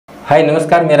हाय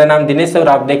नमस्कार, मेरा नाम दिनेश और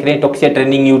आप देख रहे हैं टोक्सिया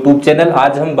ट्रेनिंग यूट्यूब चैनल।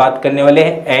 आज हम बात करने वाले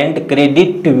हैं एंड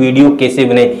क्रेडिट वीडियो कैसे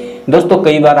बने। दोस्तों,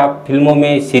 कई बार आप फिल्मों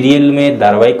में, सीरियल में,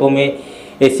 धारावाहिकों में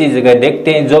ऐसी जगह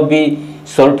देखते हैं, जो भी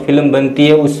शॉर्ट फिल्म बनती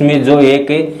है उसमें जो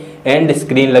एक एंड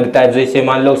स्क्रीन लगता है। जैसे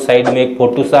मान लो साइड में एक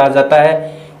फोटो सा आ जाता है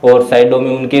और साइडों में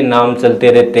उनके नाम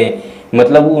चलते रहते हैं,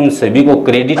 मतलब उन सभी को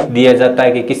क्रेडिट दिया जाता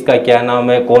है कि किसका क्या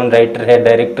नाम है, कौन राइटर है,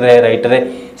 डायरेक्टर है, राइटर है,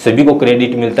 सभी को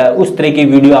क्रेडिट मिलता है। उस तरह की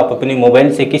वीडियो आप अपने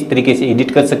मोबाइल से किस तरीके से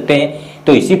एडिट कर सकते हैं,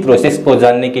 तो इसी प्रोसेस को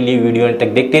जानने के लिए वीडियो अंत तक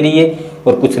देखते रहिए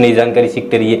और कुछ नई जानकारी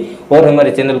सीखते रहिए। और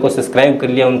हमारे चैनल को सब्सक्राइब कर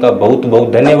लिया, उनका बहुत बहुत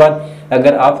धन्यवाद।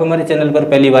 अगर आप हमारे चैनल पर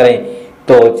पहली बार आए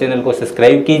तो चैनल को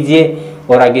सब्सक्राइब कीजिए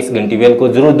और आगे इस घंटी बेल को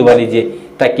जरूर दबा लीजिए,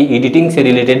 ताकि एडिटिंग से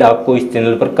रिलेटेड आपको इस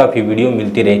चैनल पर काफ़ी वीडियो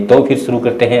मिलती रहे। तो फिर शुरू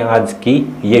करते हैं आज की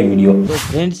ये वीडियो। तो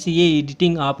फ्रेंड्स, ये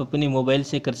एडिटिंग आप अपने मोबाइल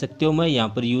से कर सकते हो। मैं यहाँ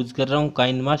पर यूज़ कर रहा हूँ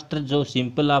काइनमास्टर, जो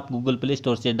सिंपल आप गूगल प्ले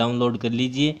स्टोर से डाउनलोड कर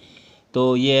लीजिए।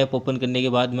 तो ये ऐप ओपन करने के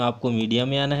बाद में आपको मीडिया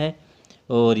में आना है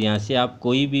और यहाँ से आप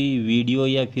कोई भी वीडियो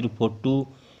या फिर फ़ोटो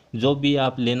जो भी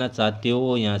आप लेना चाहते हो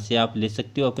वो यहाँ से आप ले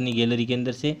सकते हो अपनी गैलरी के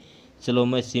अंदर से। चलो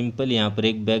मैं सिंपल यहाँ पर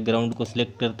एक बैकग्राउंड को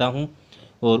सिलेक्ट करता हूँ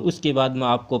और उसके बाद में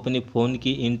आपको अपने फ़ोन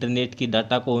की इंटरनेट की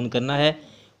डाटा को ऑन करना है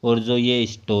और जो ये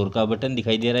स्टोर का बटन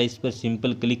दिखाई दे रहा है इस पर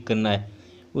सिंपल क्लिक करना है।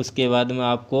 उसके बाद में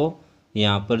आपको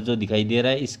यहाँ पर जो दिखाई दे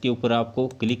रहा है इसके ऊपर आपको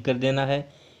क्लिक कर देना है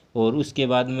और उसके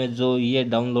बाद में जो ये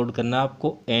डाउनलोड करना है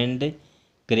आपको एंड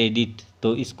क्रेडिट,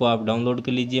 तो इसको आप डाउनलोड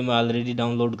कर लीजिए। मैं ऑलरेडी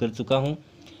डाउनलोड कर चुका हूँ।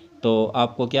 तो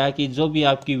आपको क्या है कि जो भी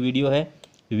आपकी वीडियो है,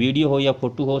 वीडियो हो या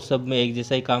फ़ोटो हो, सब में एक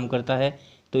जैसा ही काम करता है।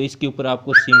 तो इसके ऊपर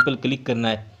आपको सिंपल क्लिक करना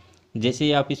है। जैसे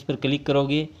ही आप इस पर क्लिक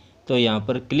करोगे तो यहाँ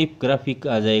पर क्लिप ग्राफिक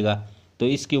आ जाएगा, तो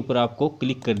इसके ऊपर आपको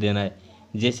क्लिक कर देना है।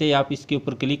 जैसे ही आप इसके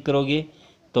ऊपर क्लिक करोगे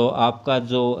तो आपका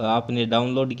जो आपने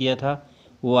डाउनलोड किया था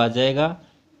वो आ जाएगा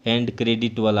एंड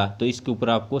क्रेडिट वाला, तो इसके ऊपर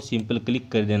आपको सिंपल क्लिक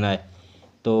कर देना है।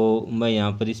 तो मैं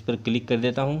यहाँ पर इस पर क्लिक कर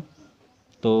देता हूँ।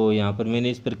 तो यहाँ पर मैंने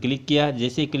इस पर क्लिक किया।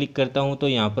 जैसे ही क्लिक करता हूँ तो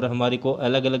यहाँ पर हमारे को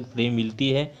अलग अलग फ्रेम मिलती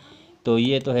है। तो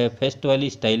ये तो है फेस्ट वाली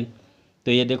स्टाइल।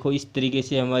 तो ये देखो, इस तरीके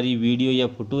से हमारी वीडियो या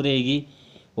फ़ोटो रहेगी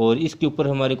और इसके ऊपर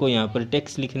हमारे को यहाँ पर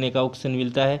टेक्स्ट लिखने का ऑप्शन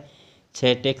मिलता है।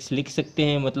 6 टेक्स्ट लिख सकते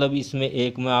हैं, मतलब इसमें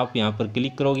एक में आप यहाँ पर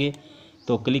क्लिक करोगे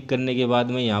तो क्लिक करने के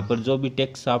बाद में यहाँ पर जो भी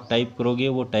टेक्स्ट आप टाइप करोगे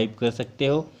वो टाइप कर सकते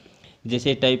हो।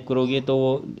 जैसे टाइप करोगे तो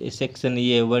वो सेक्शन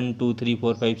ये 1 2 3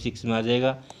 4 5 6 में आ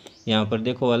जाएगा। यहाँ पर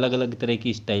देखो अलग अलग तरह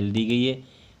की स्टाइल दी गई है।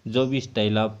 जो भी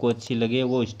स्टाइल आपको अच्छी लगे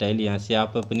वो स्टाइल यहाँ से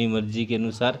आप अपनी मर्जी के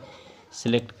अनुसार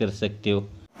सेलेक्ट कर सकते हो।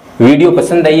 वीडियो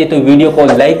पसंद आई है तो वीडियो को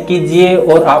लाइक कीजिए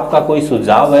और आपका कोई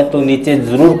सुझाव है तो नीचे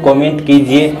ज़रूर कमेंट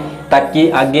कीजिए, ताकि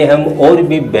आगे हम और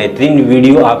भी बेहतरीन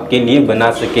वीडियो आपके लिए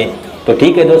बना सकें। तो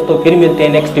ठीक है दोस्तों, फिर मिलते हैं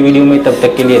नेक्स्ट वीडियो में। तब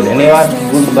तक के लिए धन्यवाद।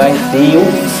 Good bye, C you,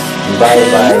 bye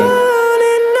bye.